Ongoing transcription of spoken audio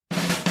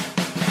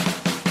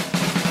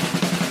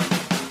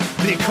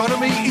The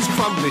economy is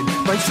crumbling.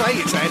 They say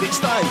it's had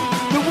its day.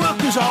 The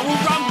workers are all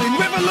rumbling.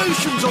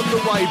 Revolution's on the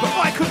way. But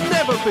I could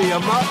never be a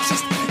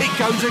Marxist. It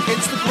goes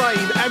against the grain.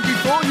 And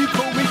before you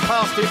call me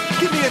past it,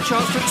 give me a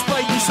chance to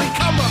explain. You see,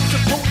 come up to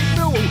Port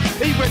Newell.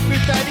 He went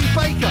with Danny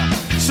Baker.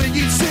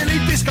 Singing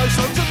silly disco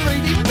songs and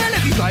reading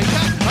Melody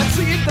Maker. I'm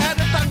seeing down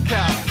at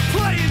Dunkirk.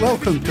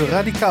 Welcome to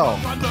Radicaal,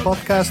 a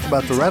podcast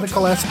about the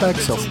radical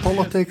aspects of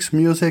politics,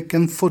 music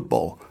and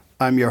football.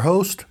 I'm your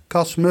host,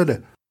 Cas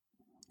Mudde.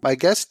 My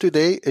guest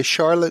today is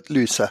Charlotte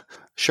Luyse.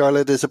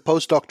 Charlotte is a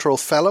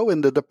postdoctoral fellow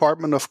in the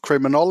Department of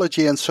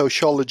Criminology and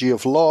Sociology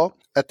of Law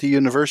at the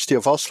University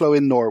of Oslo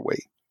in Norway.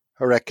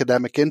 Her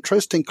academic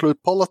interests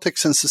include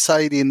politics and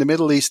society in the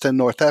Middle East and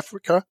North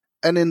Africa,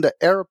 and in the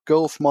Arab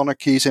Gulf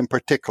monarchies in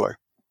particular.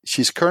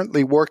 She's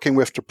currently working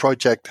with the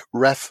project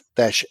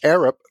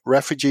Ref-Arab,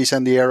 Refugees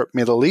and the Arab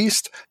Middle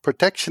East,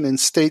 Protection in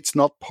States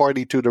Not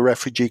Party to the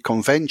Refugee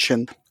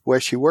Convention, where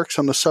she works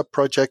on a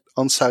sub-project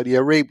on Saudi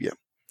Arabia.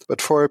 But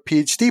for her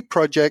PhD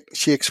project,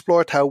 she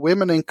explored how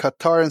women in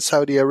Qatar and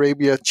Saudi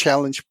Arabia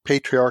challenge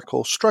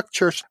patriarchal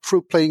structures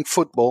through playing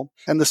football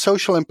and the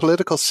social and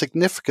political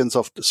significance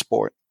of the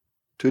sport.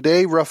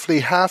 Today, roughly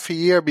half a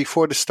year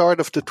before the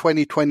start of the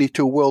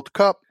 2022 World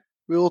Cup,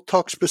 we will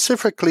talk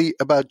specifically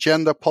about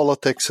gender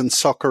politics and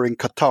soccer in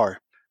Qatar.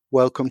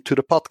 Welcome to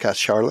the podcast,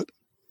 Charlotte.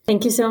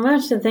 Thank you so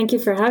much, and thank you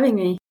for having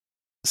me.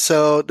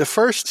 So the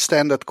first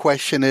standard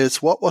question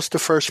is, what was the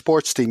first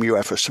sports team you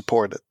ever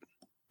supported?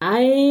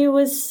 I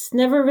was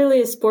never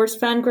really a sports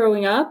fan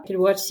growing up. I could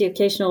watch the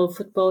occasional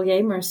football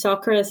game or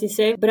soccer, as you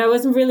say, but I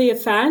wasn't really a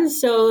fan.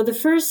 So the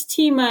first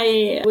team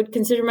I would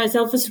consider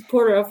myself a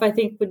supporter of, I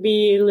think, would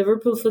be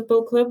Liverpool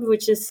Football Club,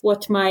 which is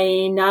what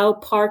my now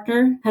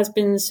partner has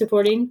been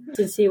supporting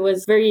since he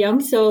was very young.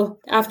 So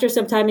after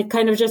some time, it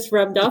kind of just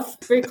rubbed off.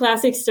 Very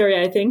classic story,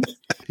 I think.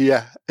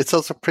 Yeah, it's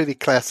also pretty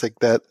classic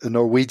that a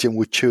Norwegian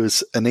would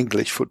choose an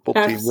English football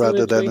team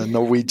rather than a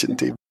Norwegian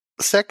team.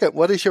 Second,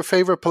 what is your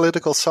favorite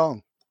political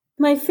song?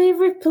 My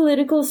favorite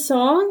political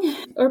song,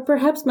 or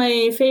perhaps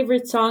my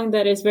favorite song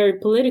that is very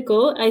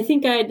political, I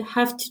think I'd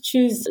have to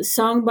choose a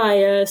song by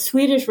a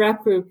Swedish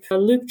rap group,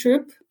 Luke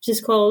Troop, which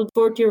is called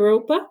Vårt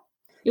Europa.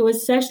 It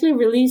was actually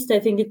released, I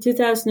think, in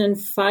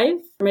 2005,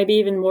 maybe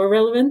even more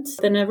relevant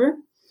than ever.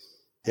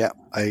 Yeah,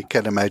 I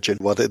can imagine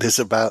what it is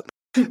about.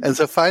 And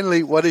so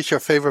finally, what is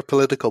your favorite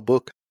political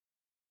book?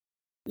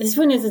 This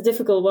one is a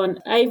difficult one.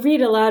 I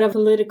read a lot of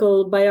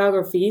political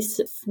biographies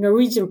of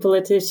Norwegian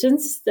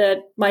politicians that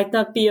might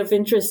not be of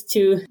interest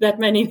to that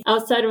many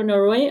outside of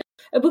Norway.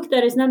 A book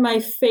that is not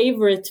my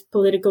favorite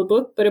political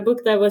book, but a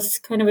book that was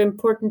kind of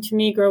important to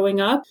me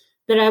growing up,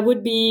 that I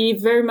would be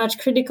very much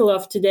critical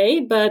of today,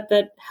 but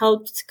that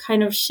helped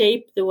kind of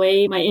shape the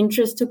way my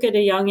interest took at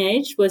a young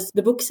age, was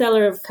The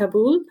Bookseller of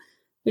Kabul,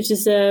 which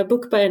is a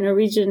book by a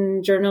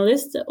Norwegian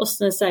journalist,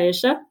 Åsne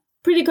Seierstad.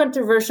 Pretty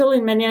controversial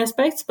in many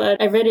aspects,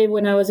 but I read it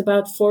when I was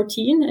about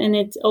 14 and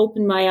it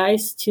opened my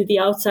eyes to the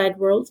outside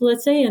world,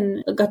 let's say,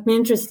 and got me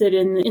interested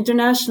in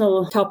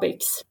international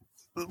topics.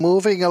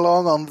 Moving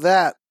along on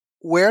that,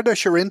 where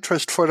does your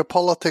interest for the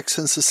politics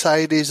and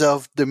societies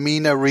of the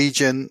MENA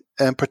region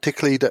and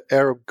particularly the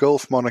Arab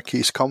Gulf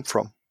monarchies come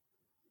from?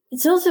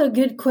 It's also a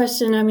good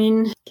question. I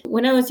mean,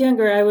 when I was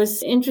younger, I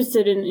was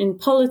interested in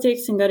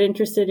politics and got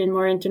interested in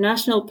more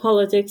international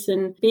politics,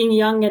 and being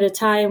young at a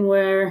time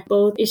where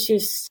both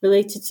issues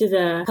related to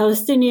the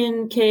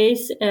Palestinian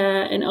case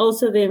and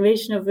also the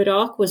invasion of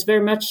Iraq was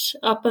very much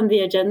up on the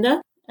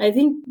agenda. I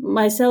think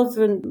myself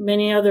and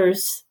many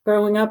others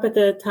growing up at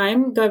the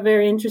time got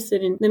very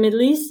interested in the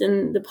Middle East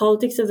and the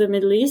politics of the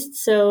Middle East.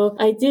 So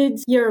I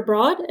did year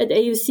abroad at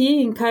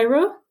AUC in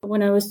Cairo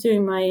when I was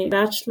doing my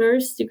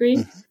bachelor's degree.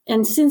 Mm-hmm.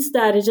 And since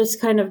that, it just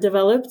kind of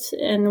developed.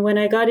 And when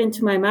I got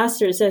into my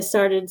master's, I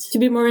started to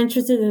be more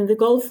interested in the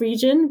Gulf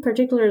region,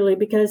 particularly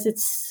because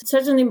it's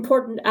such an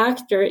important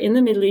actor in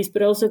the Middle East,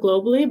 but also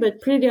globally, but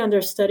pretty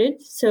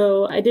understudied.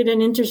 So I did an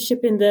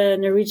internship in the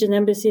Norwegian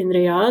embassy in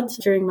Riyadh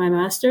during my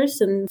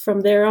master's. And from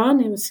there on,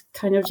 it was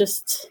kind of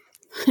just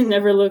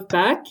never looked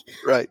back.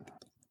 Right.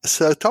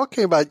 So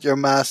talking about your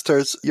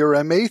master's,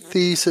 your MA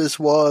thesis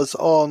was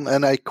on,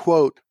 and I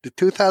quote, the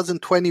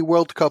 2020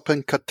 World Cup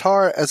in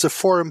Qatar as a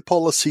foreign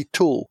policy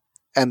tool,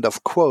 end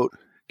of quote.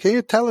 Can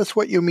you tell us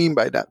what you mean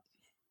by that?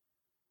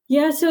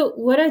 Yeah, so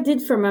what I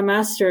did for my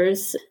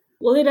master's,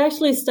 well, it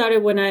actually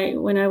started when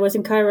I was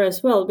in Cairo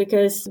as well,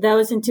 because that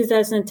was in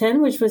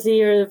 2010, which was the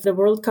year of the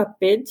World Cup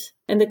bid,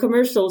 and the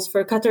commercials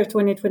for Qatar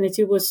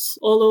 2022 was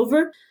all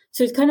over.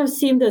 So it kind of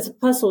seemed as a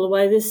puzzle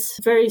why this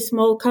very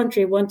small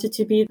country wanted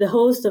to be the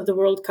host of the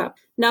World Cup.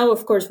 Now,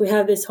 of course, we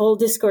have this whole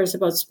discourse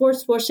about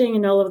sports washing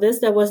and all of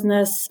this that wasn't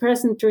as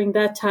present during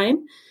that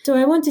time. So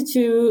I wanted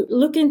to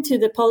look into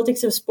the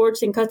politics of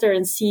sports in Qatar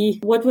and see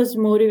what was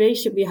the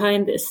motivation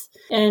behind this.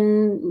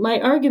 And my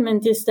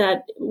argument is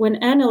that when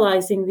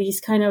analyzing these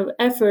kind of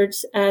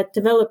efforts at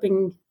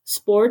developing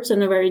sports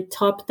on a very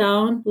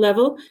top-down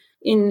level,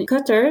 in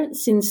Qatar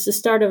since the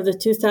start of the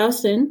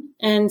 2000s,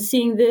 and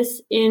seeing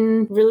this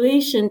in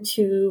relation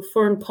to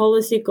foreign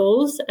policy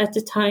goals at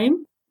the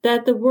time,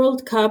 that the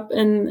World Cup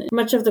and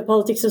much of the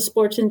politics of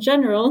sports in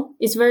general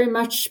is very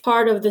much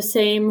part of the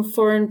same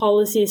foreign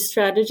policy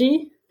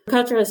strategy.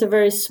 Qatar is a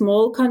very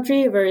small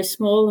country, a very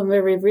small and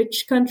very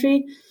rich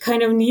country,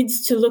 kind of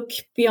needs to look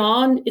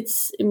beyond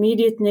its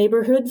immediate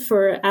neighborhood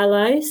for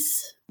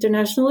allies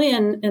internationally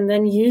and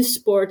then use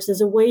sports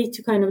as a way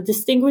to kind of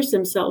distinguish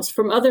themselves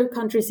from other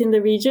countries in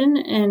the region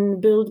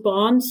and build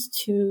bonds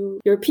to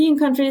European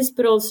countries,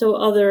 but also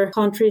other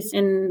countries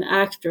and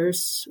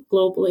actors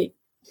globally.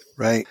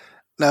 Right.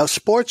 Now,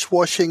 sports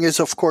washing is,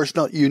 of course,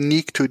 not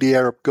unique to the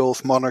Arab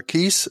Gulf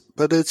monarchies,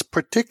 but it's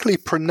particularly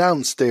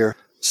pronounced there.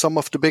 Some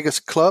of the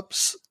biggest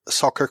clubs,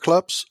 soccer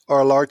clubs,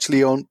 are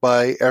largely owned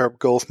by Arab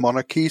Gulf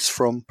monarchies,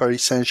 from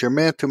Paris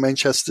Saint-Germain to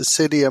Manchester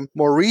City, and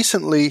more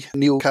recently,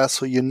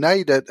 Newcastle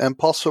United, and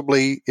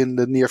possibly in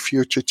the near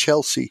future,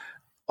 Chelsea.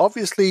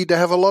 Obviously, they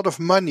have a lot of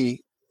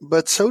money,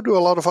 but so do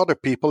a lot of other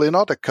people in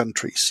other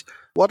countries.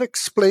 What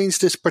explains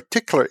this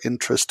particular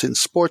interest in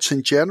sports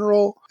in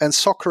general and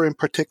soccer in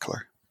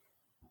particular?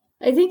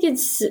 I think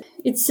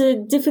it's a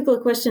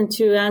difficult question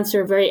to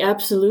answer very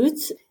absolute.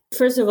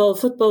 First of all,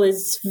 football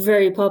is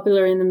very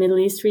popular in the Middle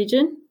East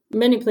region.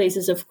 Many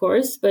places, of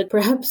course, but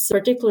perhaps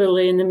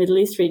particularly in the Middle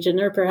East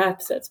region, or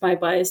perhaps that's my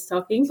bias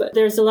talking, but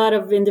there's a lot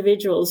of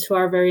individuals who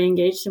are very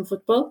engaged in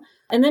football.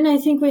 And then I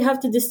think we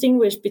have to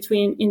distinguish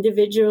between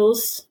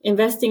individuals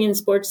investing in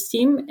sports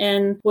team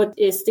and what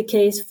is the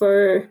case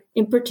for,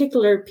 in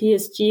particular,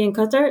 PSG in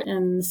Qatar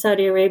and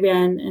Saudi Arabia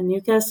and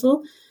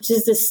Newcastle, which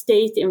is the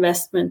state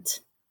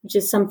investment, which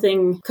is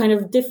something kind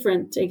of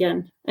different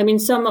again. I mean,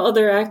 some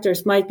other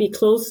actors might be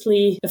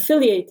closely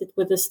affiliated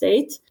with the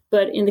state,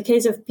 but in the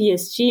case of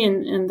PSG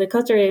and the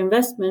Qatari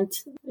investment,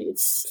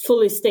 it's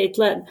fully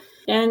state-led.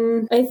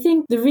 And I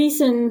think the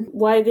reason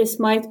why this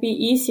might be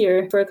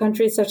easier for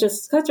countries such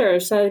as Qatar or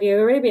Saudi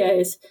Arabia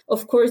is,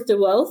 of course, the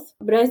wealth.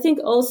 But I think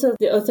also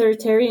the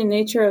authoritarian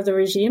nature of the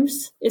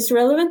regimes is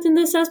relevant in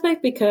this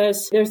aspect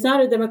because there's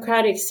not a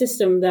democratic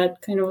system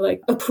that kind of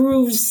like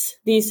approves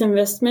these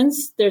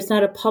investments. There's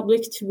not a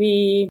public to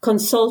be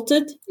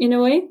consulted in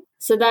a way.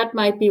 So that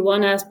might be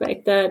one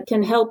aspect that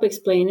can help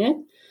explain it.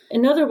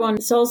 Another one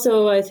is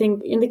also, I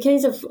think, in the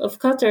case of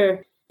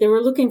Qatar, they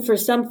were looking for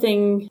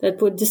something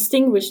that would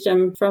distinguish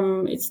them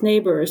from its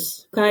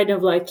neighbors, kind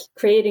of like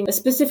creating a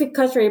specific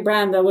Qatari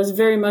brand that was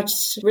very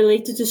much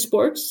related to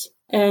sports.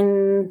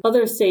 And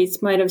other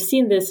states might have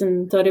seen this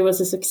and thought it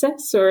was a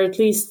success, or at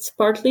least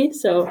partly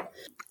so.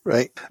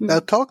 Right. Now,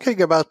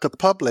 talking about the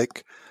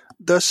public,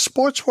 does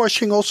sports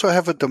washing also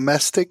have a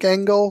domestic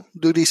angle?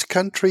 Do these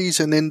countries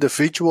and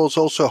individuals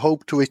also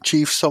hope to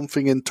achieve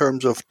something in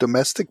terms of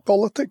domestic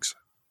politics?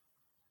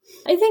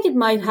 I think it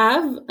might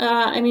have.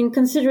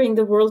 Considering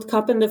the World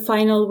Cup and the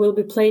final will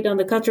be played on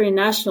the Qatari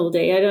National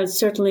Day, I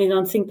certainly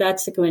don't think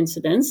that's a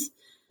coincidence.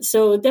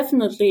 So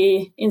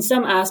definitely, in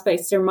some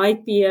aspects, there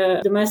might be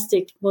a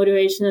domestic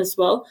motivation as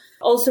well,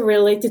 also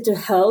related to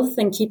health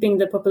and keeping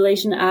the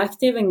population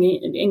active and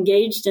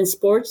engaged in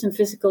sports and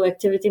physical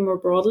activity more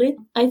broadly.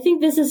 I think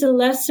this is a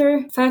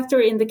lesser factor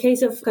in the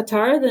case of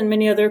Qatar than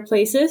many other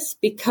places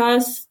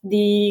because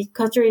the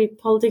Qatari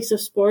politics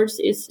of sports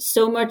is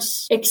so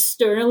much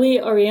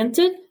externally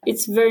oriented.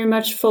 It's very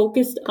much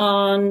focused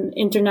on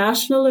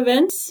international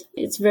events.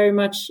 It's very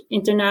much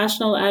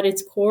international at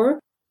its core.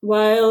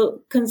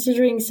 While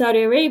considering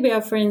Saudi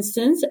Arabia, for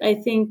instance, I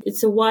think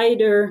it's a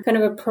wider kind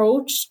of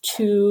approach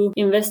to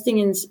investing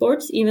in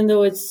sports, even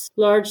though it's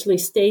largely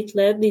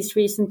state-led these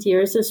recent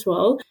years as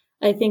well.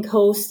 I think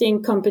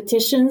hosting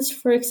competitions,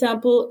 for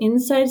example,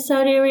 inside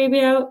Saudi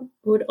Arabia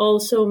would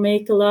also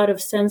make a lot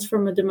of sense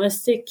from a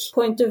domestic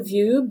point of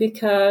view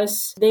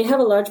because they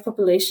have a large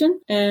population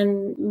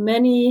and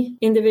many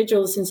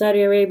individuals in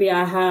Saudi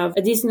Arabia have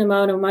a decent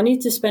amount of money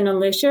to spend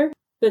on leisure.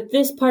 But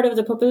this part of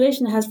the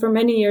population has for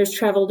many years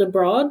traveled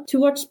abroad to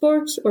watch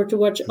sports or to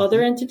watch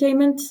other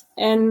entertainment.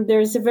 And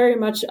there's a very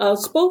much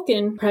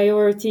outspoken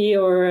priority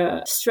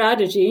or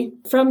strategy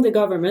from the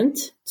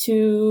government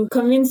to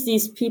convince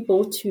these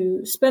people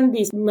to spend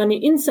this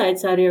money inside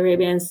Saudi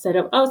Arabia instead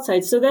of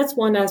outside. So that's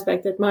one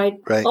aspect that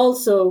might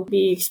also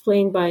be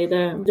explained by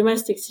the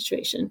domestic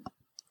situation.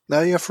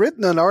 Now, you have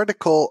written an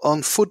article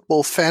on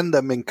football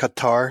fandom in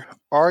Qatar,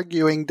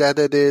 arguing that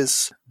it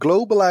is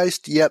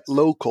globalized yet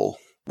local.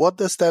 What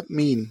does that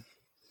mean?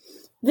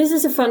 This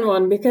is a fun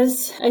one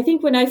because I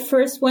think when I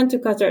first went to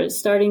Qatar,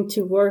 starting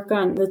to work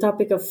on the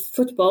topic of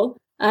football,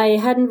 I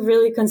hadn't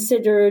really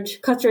considered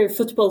Qatari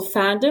football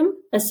fandom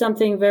as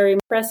something very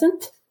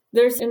present.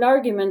 There's an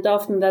argument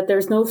often that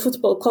there's no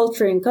football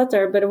culture in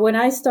Qatar, but when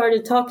I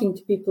started talking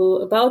to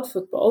people about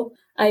football,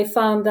 I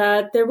found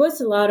that there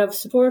was a lot of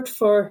support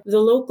for the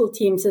local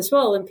teams as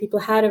well, and people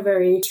had a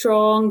very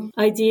strong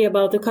idea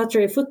about the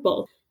Qatari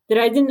football that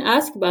I didn't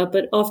ask about,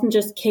 but often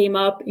just came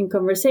up in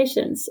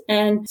conversations.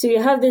 And so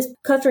you have this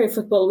Qatari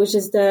football, which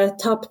is the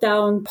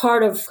top-down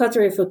part of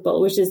Qatari football,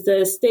 which is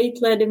the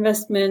state-led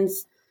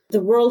investments, the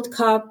World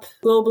Cup,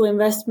 global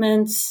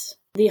investments,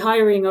 the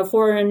hiring of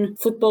foreign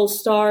football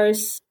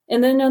stars.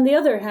 And then on the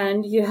other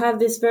hand, you have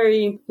this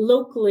very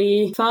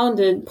locally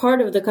founded part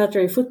of the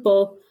Qatari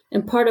football,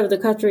 and part of the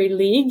Qatari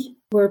League,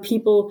 where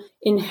people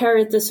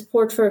inherit the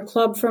support for a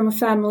club from a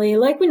family,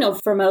 like we know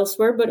from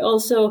elsewhere, but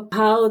also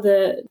how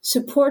the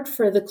support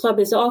for the club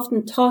is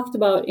often talked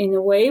about in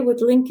a way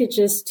with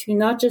linkages to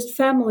not just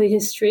family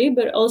history,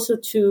 but also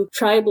to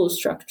tribal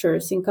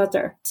structures in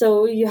Qatar.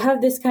 So you have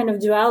this kind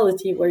of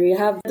duality where you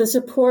have the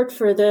support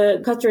for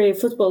the Qatari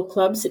football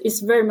clubs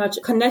is very much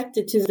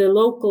connected to the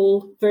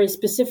local, very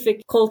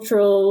specific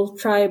cultural,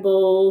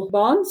 tribal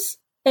bonds.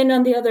 And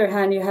on the other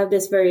hand, you have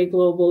this very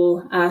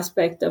global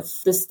aspect of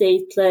the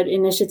state-led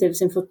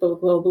initiatives in football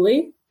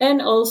globally,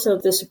 and also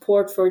the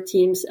support for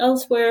teams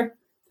elsewhere,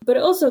 but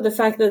also the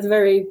fact that the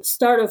very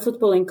start of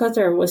football in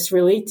Qatar was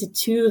related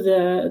to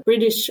the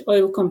British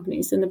oil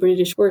companies and the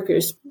British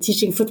workers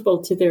teaching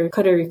football to their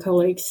Qatari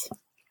colleagues.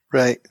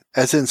 Right,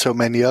 as in so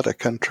many other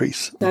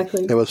countries.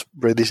 Exactly. There was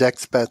British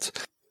expats.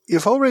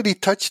 You've already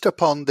touched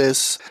upon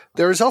this.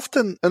 There is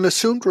often an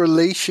assumed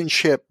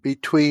relationship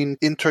between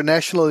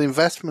international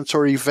investments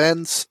or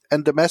events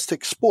and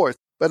domestic sport.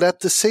 But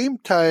at the same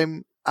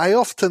time, I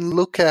often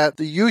look at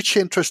the huge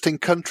interest in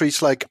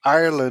countries like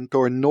Ireland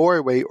or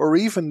Norway or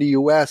even the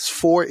US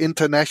for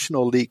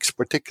international leagues,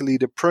 particularly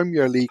the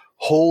Premier League,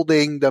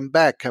 holding them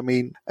back. I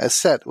mean, as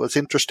said, it was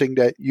interesting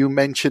that you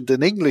mentioned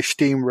an English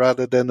team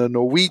rather than a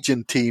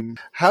Norwegian team.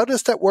 How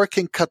does that work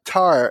in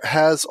Qatar?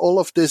 Has all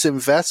of this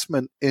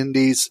investment in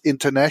these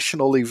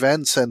international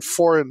events and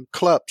foreign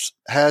clubs,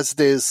 has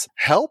this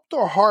helped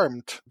or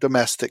harmed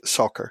domestic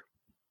soccer?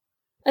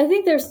 I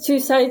think there's two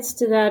sides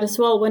to that as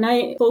well. When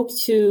I spoke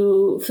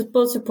to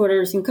football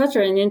supporters in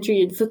Qatar and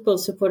interviewed football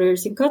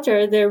supporters in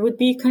Qatar, there would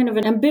be kind of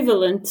an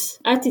ambivalent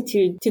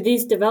attitude to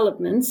these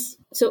developments.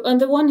 So on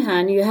the one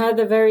hand, you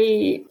had a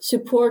very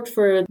support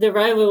for the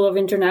arrival of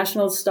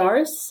international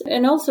stars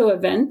and also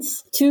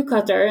events to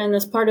Qatar and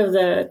as part of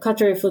the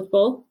Qatari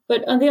football.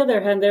 But on the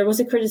other hand, there was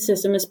a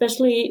criticism,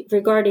 especially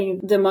regarding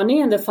the money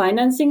and the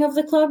financing of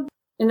the club.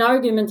 An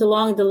argument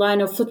along the line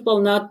of football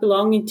not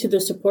belonging to the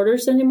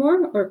supporters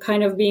anymore, or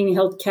kind of being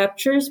held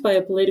captures by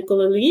a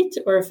political elite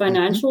or a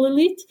financial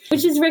elite,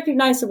 which is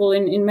recognizable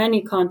in many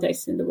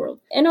contexts in the world.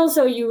 And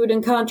also you would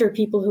encounter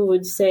people who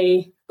would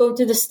say, going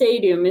to the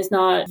stadium is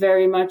not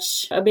very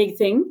much a big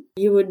thing.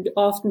 You would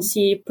often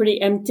see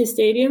pretty empty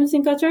stadiums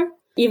in Qatar,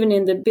 even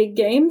in the big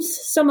games.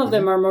 Some of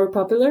them are more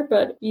popular,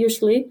 but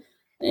usually.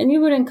 And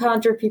you would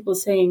encounter people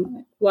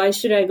saying, why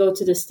should I go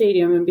to the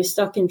stadium and be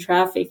stuck in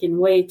traffic and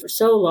wait for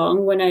so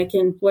long when I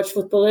can watch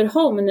football at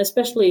home? And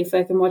especially if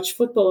I can watch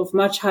football of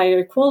much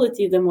higher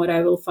quality than what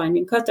I will find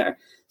in Qatar.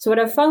 So what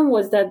I found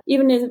was that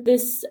even if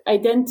this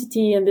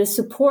identity and this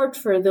support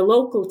for the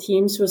local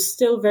teams was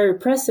still very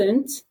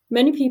present,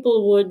 many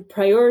people would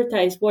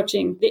prioritize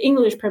watching the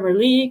English Premier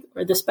League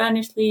or the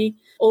Spanish League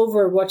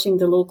over watching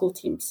the local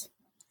teams.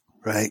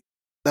 Right.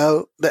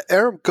 Now, the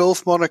Arab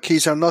Gulf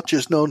monarchies are not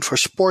just known for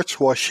sports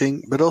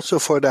washing, but also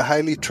for their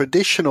highly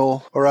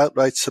traditional or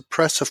outright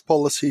suppressive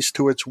policies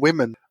towards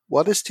women.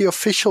 What is the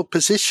official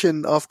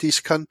position of these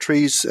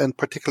countries, and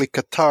particularly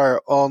Qatar,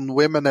 on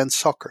women and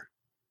soccer?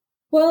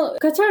 Well,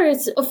 Qatar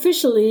is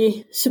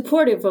officially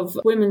supportive of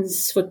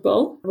women's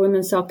football,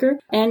 women's soccer.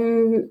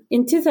 And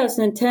in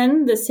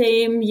 2010, the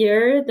same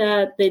year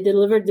that they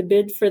delivered the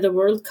bid for the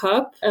World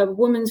Cup, a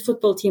women's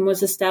football team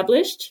was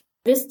established.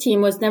 This team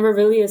was never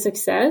really a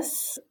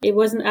success. It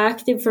wasn't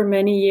active for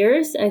many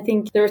years. I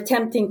think they're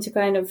attempting to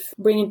kind of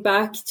bring it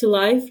back to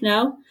life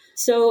now.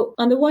 So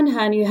on the one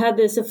hand, you had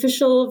this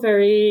official,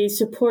 very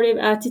supportive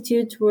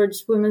attitude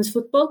towards women's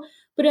football.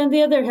 But on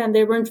the other hand,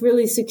 they weren't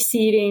really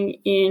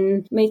succeeding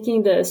in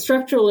making the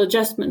structural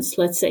adjustments,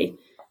 let's say,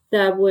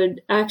 that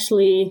would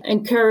actually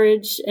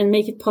encourage and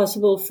make it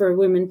possible for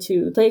women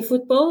to play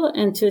football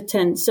and to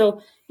attend.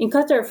 So in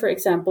Qatar, for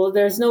example,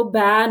 there's no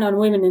ban on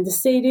women in the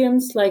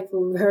stadiums like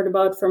we heard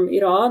about from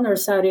Iran or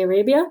Saudi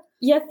Arabia.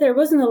 Yet there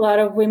wasn't a lot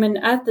of women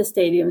at the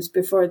stadiums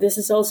before. This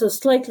is also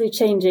slightly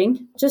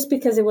changing just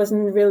because it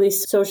wasn't really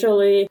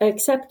socially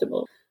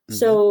acceptable.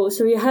 So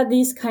you had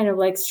these kind of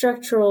like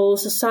structural,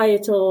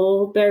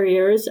 societal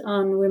barriers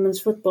on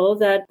women's football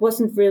that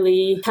wasn't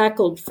really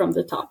tackled from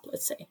the top,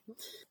 let's say.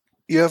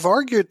 You have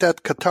argued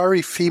that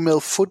Qatari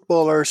female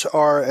footballers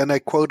are, and I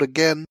quote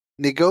again,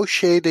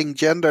 negotiating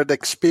gendered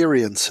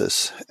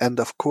experiences, end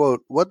of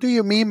quote. What do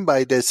you mean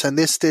by this? And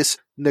is this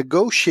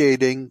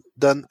negotiating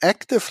done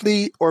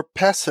actively or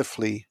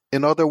passively?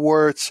 In other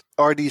words,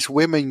 are these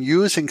women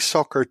using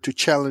soccer to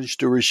challenge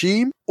the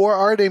regime, or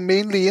are they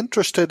mainly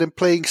interested in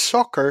playing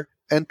soccer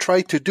and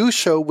try to do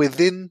so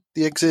within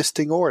the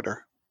existing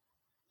order?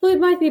 Well, it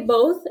might be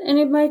both, and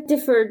it might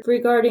differ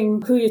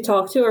regarding who you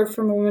talk to or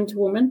from woman to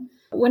woman.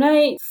 When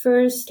I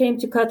first came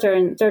to Qatar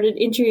and started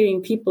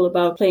interviewing people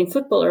about playing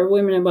football or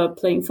women about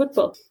playing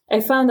football,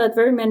 I found that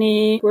very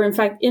many were in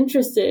fact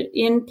interested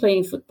in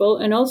playing football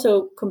and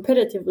also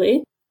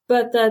competitively,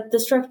 but that the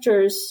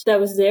structures that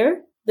was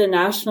there, the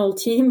national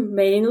team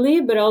mainly,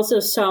 but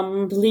also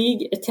some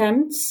league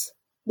attempts,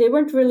 they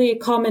weren't really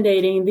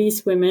accommodating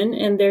these women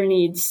and their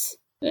needs.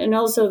 And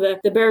also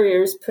the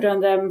barriers put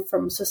on them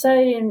from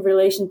society in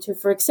relation to,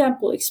 for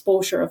example,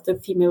 exposure of the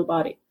female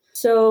body.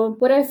 So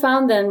what I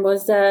found then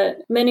was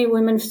that many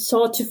women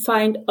sought to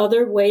find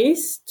other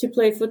ways to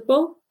play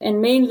football.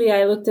 And mainly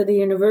I looked at the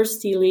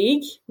university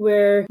league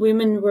where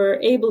women were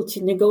able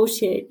to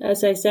negotiate,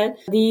 as I said,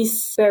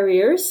 these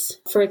barriers.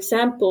 For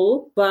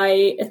example,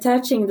 by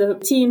attaching the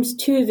teams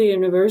to the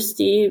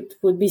university, it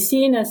would be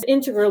seen as an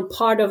integral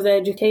part of the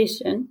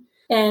education.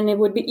 And it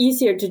would be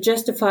easier to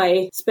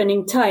justify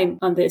spending time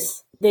on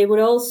this. They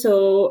would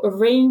also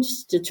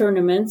arrange the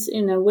tournaments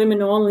in a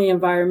women-only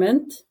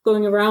environment,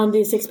 going around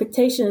these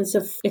expectations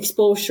of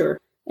exposure.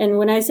 And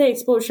when I say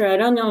exposure, I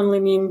don't only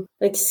mean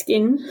like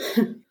skin,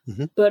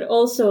 but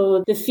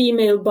also the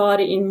female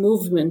body in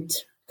movement,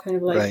 kind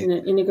of like Right.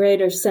 in a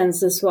greater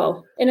sense as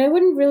well. And I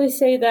wouldn't really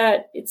say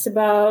that it's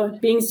about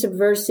being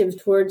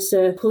subversive towards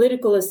a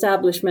political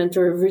establishment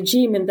or a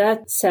regime in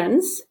that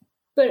sense,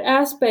 but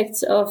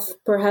aspects of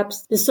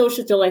perhaps the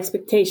societal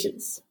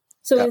expectations.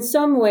 So in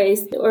some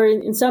ways, or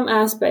in some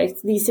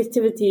aspects, these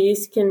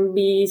activities can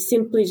be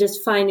simply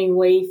just finding a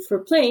way for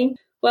playing,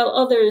 while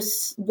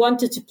others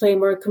wanted to play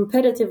more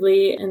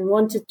competitively and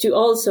wanted to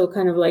also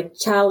kind of like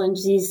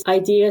challenge these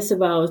ideas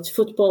about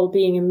football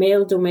being a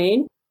male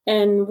domain,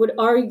 and would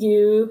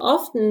argue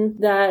often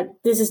that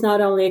this is not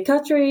only a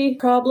Qatari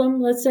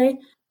problem, let's say,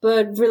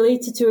 but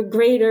related to a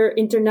greater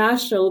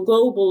international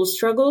global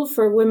struggle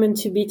for women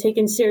to be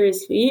taken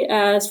seriously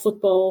as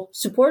football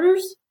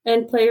supporters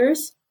and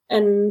players,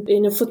 and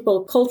in a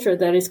football culture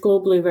that is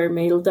globally very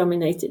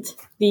male-dominated.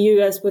 The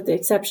US with the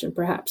exception,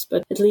 perhaps,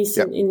 but at least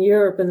in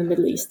Europe and the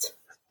Middle East.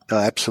 No,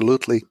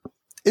 absolutely.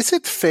 Is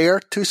it fair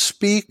to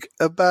speak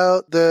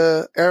about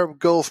the Arab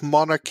Gulf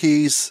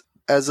monarchies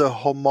as a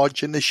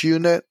homogeneous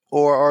unit,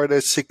 or are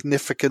there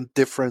significant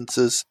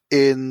differences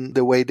in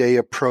the way they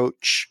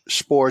approach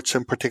sports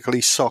and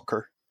particularly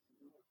soccer?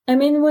 I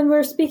mean, when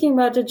we're speaking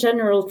about the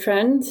general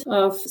trend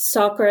of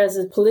soccer as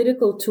a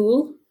political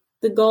tool,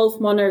 the Gulf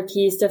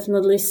monarchies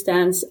definitely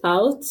stands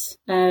out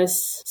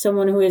as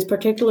someone who is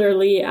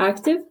particularly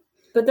active,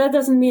 but that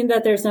doesn't mean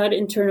that there's not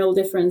internal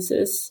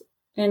differences.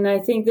 And I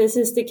think this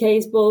is the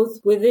case both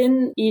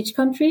within each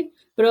country,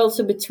 but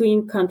also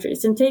between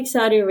countries. And take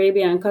Saudi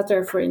Arabia and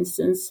Qatar, for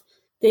instance.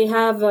 They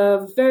have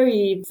a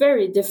very,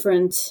 very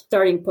different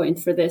starting point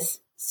for this.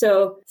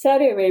 So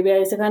Saudi Arabia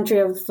is a country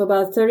of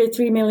about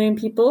 33 million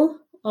people,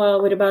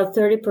 with about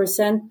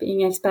 30%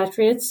 being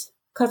expatriates.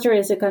 Qatar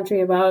is a country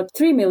about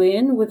 3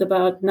 million, with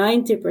about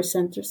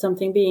 90% or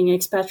something being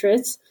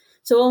expatriates.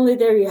 So only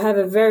there you have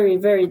a very,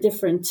 very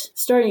different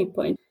starting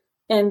point.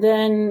 And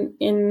then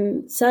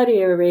in Saudi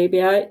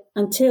Arabia,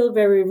 until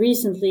very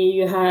recently,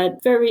 you had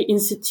very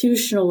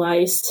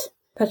institutionalized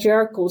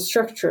patriarchal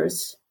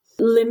structures,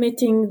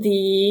 limiting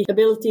the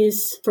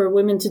abilities for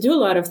women to do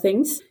a lot of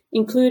things,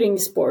 including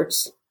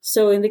sports.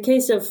 So in the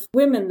case of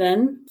women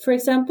then, for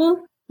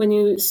example, when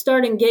you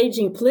start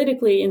engaging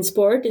politically in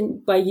sport,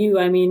 and by you,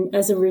 I mean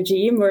as a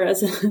regime or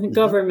as a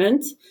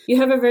government, you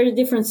have a very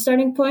different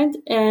starting point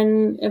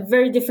and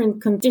very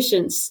different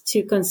conditions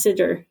to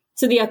consider.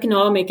 So the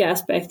economic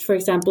aspect, for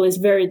example, is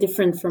very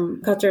different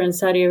from Qatar and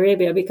Saudi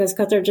Arabia because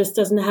Qatar just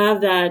doesn't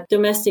have that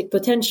domestic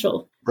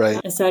potential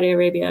as Saudi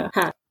Arabia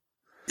has.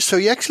 So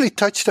you actually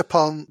touched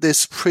upon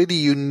this pretty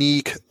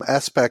unique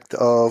aspect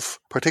of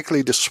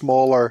particularly the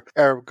smaller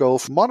Arab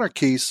Gulf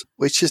monarchies,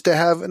 which is they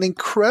have an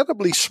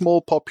incredibly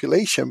small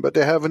population, but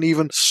they have an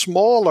even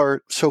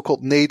smaller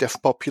so-called native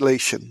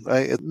population.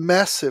 Right?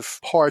 Massive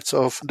parts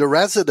of the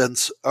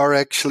residents are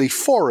actually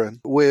foreign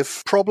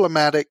with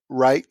problematic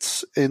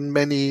rights in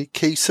many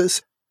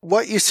cases.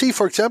 What you see,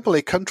 for example,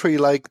 a country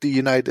like the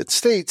United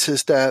States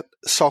is that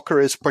soccer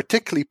is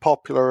particularly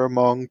popular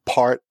among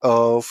part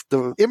of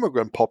the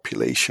immigrant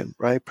population,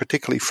 right?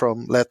 Particularly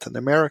from Latin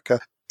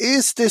America.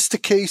 Is this the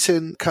case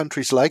in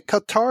countries like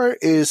Qatar?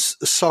 Is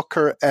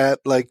soccer at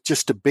like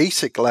just the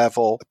basic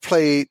level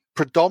played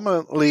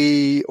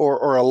predominantly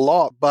or a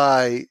lot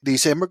by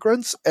these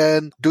immigrants?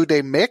 And do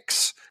they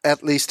mix,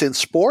 at least in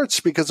sports?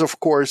 Because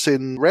of course,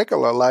 in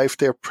regular life,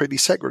 they're pretty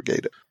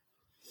segregated.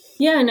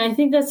 Yeah, and I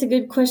think that's a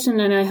good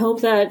question, and I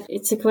hope that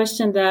it's a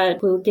question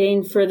that will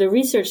gain further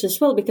research as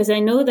well, because I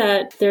know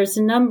that there's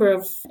a number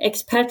of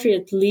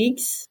expatriate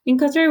leagues in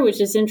Qatar,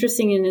 which is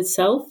interesting in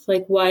itself,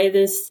 like why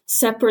this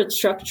separate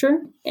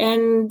structure.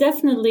 And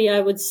definitely I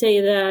would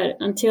say that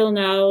until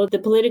now, the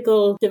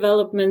political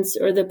developments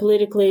or the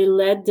politically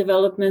led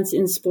developments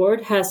in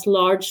sport has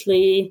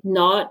largely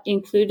not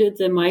included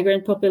the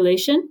migrant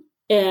population.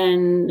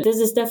 And this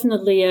is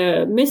definitely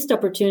a missed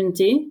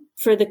opportunity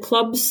for the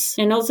clubs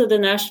and also the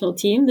national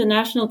team. The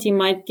national team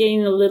might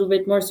gain a little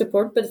bit more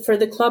support, but for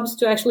the clubs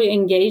to actually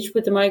engage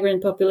with the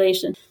migrant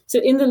population. So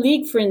in the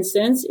league, for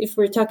instance, if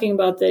we're talking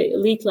about the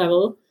elite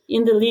level,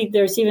 in the league,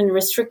 there's even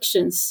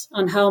restrictions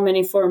on how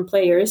many foreign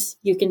players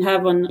you can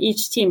have on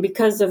each team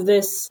because of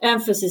this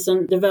emphasis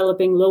on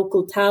developing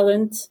local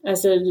talent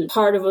as a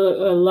part of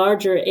a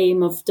larger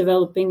aim of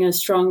developing a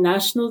strong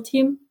national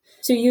team.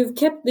 So you've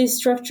kept these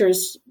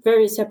structures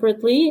very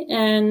separately,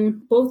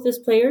 and both as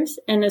players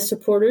and as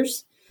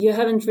supporters, you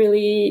haven't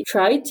really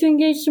tried to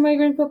engage the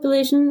migrant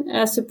population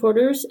as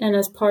supporters and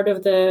as part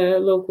of the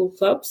local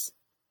clubs.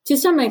 to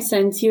some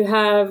extent, you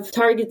have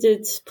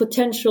targeted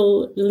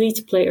potential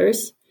elite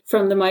players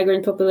from the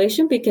migrant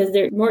population because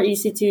they're more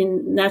easy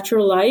to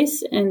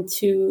naturalize and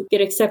to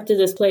get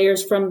accepted as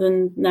players from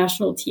the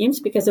national teams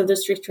because of the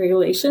strict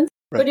regulations.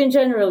 Right. But in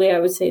general, I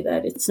would say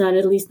that it's not,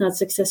 at least not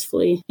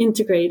successfully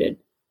integrated.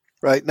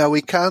 Right. Now,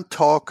 we can't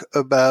talk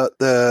about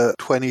the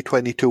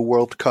 2022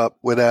 World Cup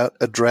without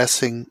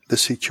addressing the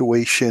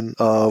situation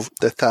of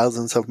the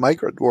thousands of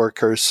migrant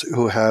workers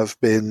who have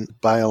been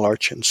by and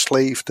large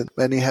enslaved, and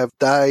many have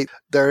died.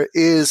 There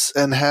is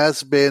and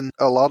has been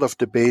a lot of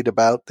debate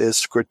about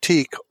this,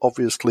 critique,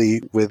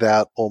 obviously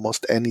without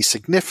almost any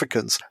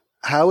significance.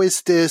 How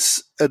is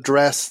this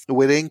addressed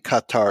within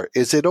Qatar?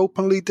 Is it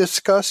openly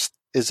discussed?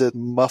 Is it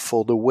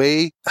muffled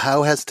away?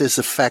 How has this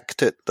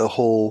affected the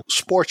whole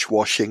sports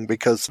washing?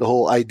 Because the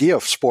whole idea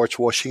of sports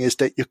washing is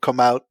that you come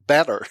out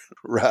better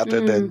rather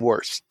than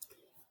worse.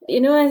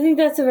 I think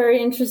that's a very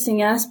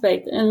interesting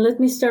aspect. And let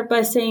me start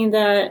by saying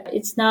that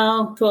it's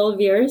now 12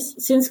 years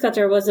since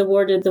Qatar was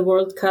awarded the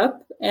World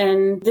Cup.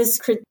 And this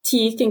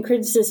critique and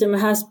criticism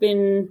has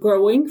been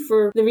growing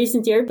for the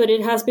recent year, but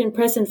it has been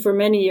present for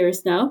many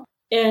years now.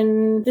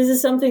 And this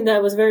is something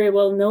that was very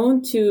well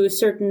known to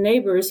certain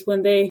neighbors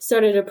when they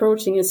started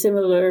approaching a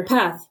similar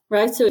path,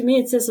 right? So to me,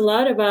 it says a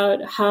lot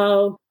about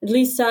how at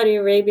least Saudi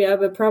Arabia,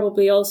 but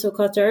probably also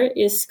Qatar,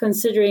 is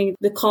considering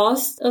the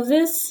cost of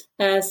this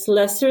as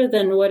lesser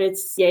than what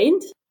it's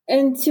gained.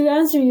 And to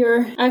answer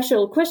your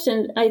actual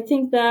question, I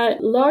think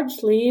that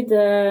largely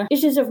the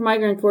issues of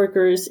migrant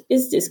workers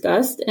is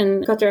discussed,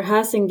 and Qatar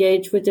has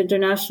engaged with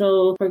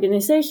international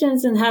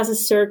organizations and has a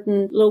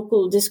certain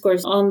local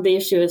discourse on the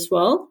issue as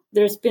well.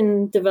 There's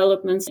been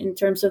developments in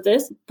terms of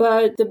this,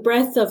 but the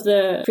breadth of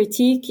the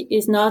critique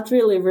is not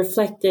really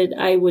reflected,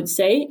 I would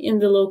say, in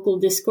the local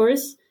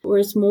discourse, where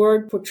it's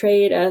more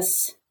portrayed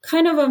as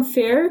kind of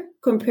unfair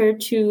compared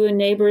to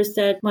neighbors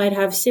that might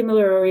have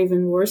similar or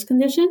even worse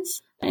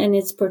conditions. And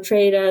it's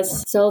portrayed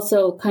as it's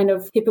also kind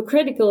of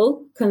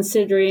hypocritical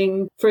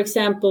considering, for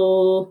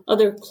example,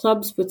 other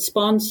clubs with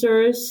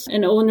sponsors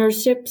and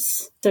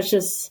ownerships, such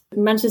as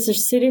Manchester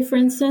City, for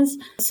instance.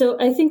 So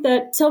I think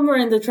that somewhere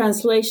in the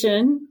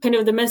translation, kind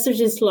of the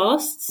message is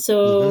lost.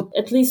 So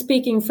at least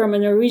speaking from a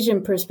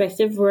Norwegian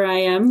perspective where I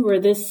am, where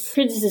this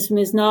criticism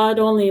is not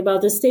only about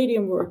the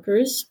stadium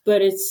workers,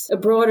 but it's a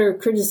broader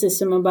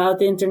criticism about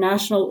the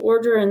international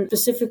order and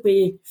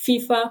specifically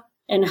FIFA,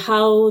 and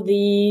how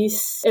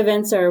these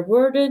events are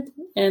worded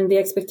and the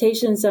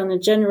expectations on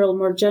a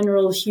more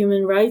general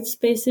human rights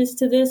basis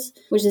to this,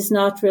 which is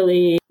not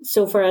really,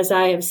 so far as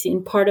I have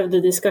seen, part of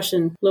the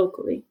discussion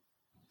locally.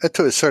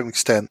 To a certain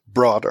extent,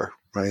 broader,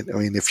 right? I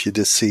mean, if you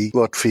just see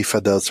what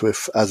FIFA does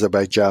with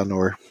Azerbaijan,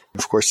 or,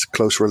 of course,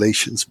 close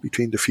relations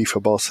between the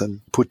FIFA boss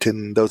and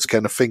Putin, those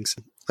kind of things.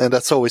 And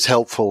that's always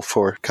helpful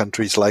for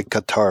countries like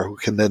Qatar, who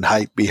can then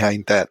hide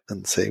behind that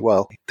and say,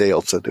 well, they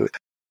also do it.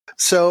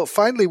 So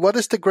finally, what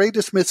is the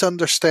greatest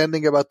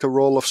misunderstanding about the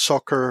role of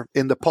soccer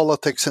in the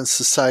politics and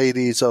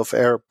societies of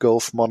Arab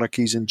Gulf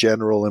monarchies in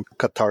general and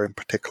Qatar in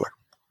particular?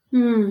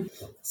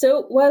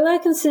 So while I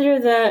consider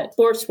that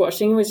sports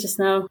washing, which is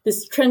now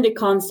this trendy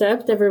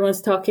concept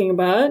everyone's talking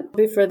about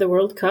before the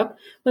World Cup,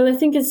 well, I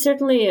think it's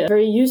certainly a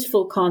very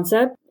useful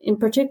concept, in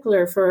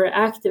particular for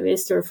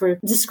activists or for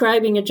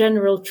describing a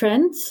general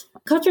trend.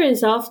 Qatar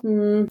is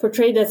often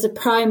portrayed as a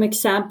prime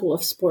example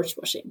of sports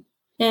washing.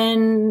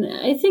 And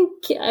I think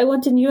I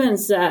want to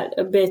nuance that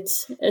a bit,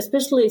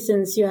 especially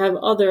since you have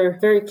other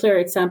very clear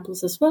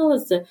examples as well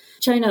as the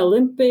China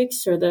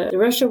Olympics or the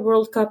Russia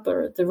World Cup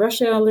or the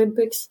Russia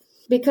Olympics.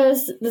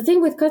 Because the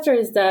thing with Qatar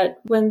is that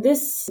when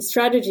this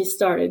strategy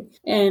started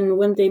and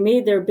when they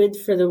made their bid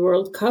for the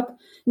World Cup,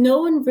 no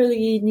one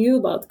really knew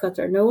about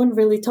Qatar. No one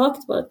really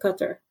talked about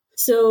Qatar.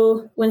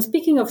 So when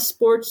speaking of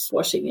sports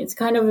washing, it's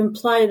kind of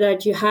implied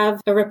that you have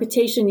a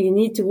reputation you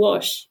need to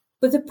wash.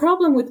 But the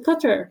problem with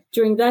Qatar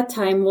during that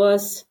time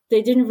was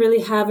they didn't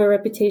really have a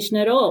reputation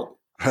at all.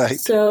 Right.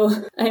 So,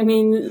 I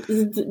mean,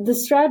 the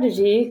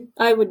strategy,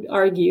 I would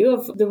argue,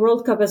 of the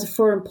World Cup as a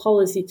foreign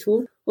policy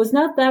tool was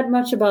not that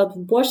much about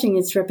washing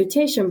its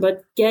reputation,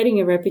 but getting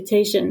a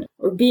reputation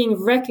or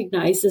being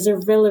recognized as a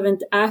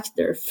relevant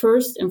actor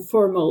first and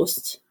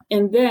foremost.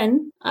 And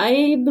then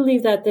I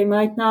believe that they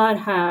might not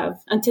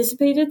have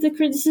anticipated the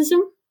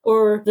criticism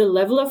or the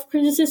level of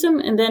criticism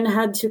and then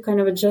had to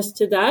kind of adjust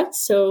to that.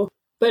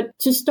 But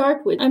to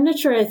start with, I'm not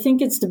sure. I think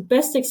it's the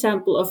best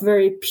example of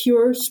very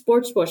pure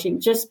sports washing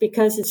just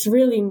because it's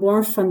really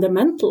more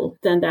fundamental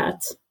than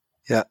that.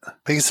 Yeah, I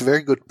think it's a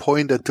very good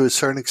point that to a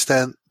certain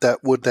extent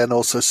that would then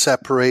also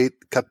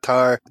separate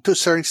Qatar, to a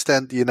certain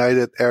extent the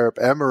United Arab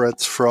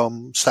Emirates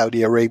from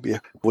Saudi Arabia,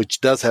 which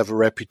does have a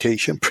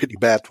reputation, pretty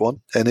bad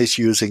one, and is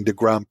using the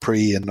Grand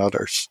Prix and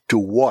others to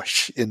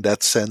wash in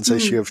that sense,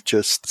 as you have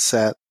just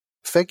said.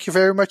 Thank you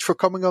very much for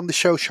coming on the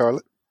show,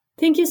 Charlotte.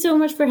 Thank you so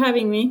much for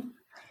having me.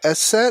 As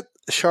said,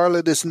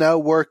 Charlotte is now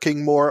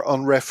working more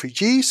on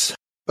refugees,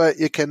 but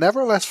you can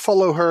nevertheless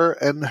follow her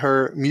and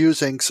her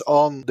musings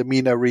on the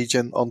MENA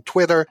region on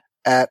Twitter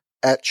at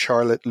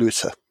Charlotte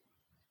Luse.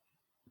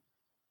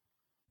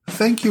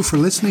 Thank you for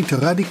listening to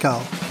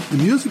Radicaal. The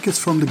music is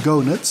from the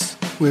Gonads,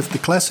 with the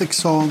classic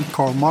song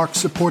Karl Marx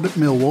Supported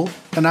Millwall,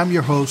 and I'm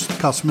your host,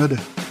 Cas Mudde.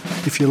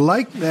 If you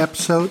liked the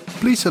episode,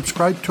 please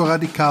subscribe to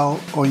Radicaal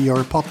on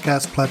your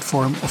podcast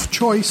platform of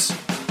choice,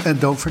 and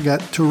don't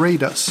forget to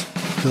rate us.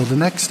 Till the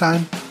next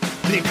time.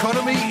 The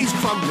economy is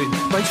crumbling,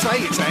 they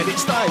say it's had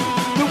its day.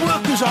 The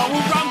workers are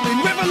all rumbling,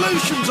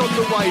 revolution's on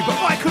the way.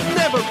 But I could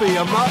never be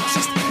a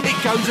Marxist, it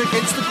goes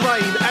against the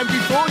grain. And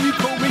before you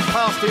call me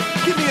past it,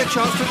 give me a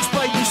chance to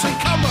explain. You see,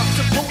 come up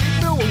to Port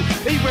Millwall,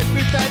 he went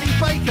with Danny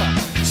Baker.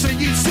 So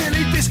you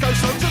silly disco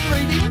songs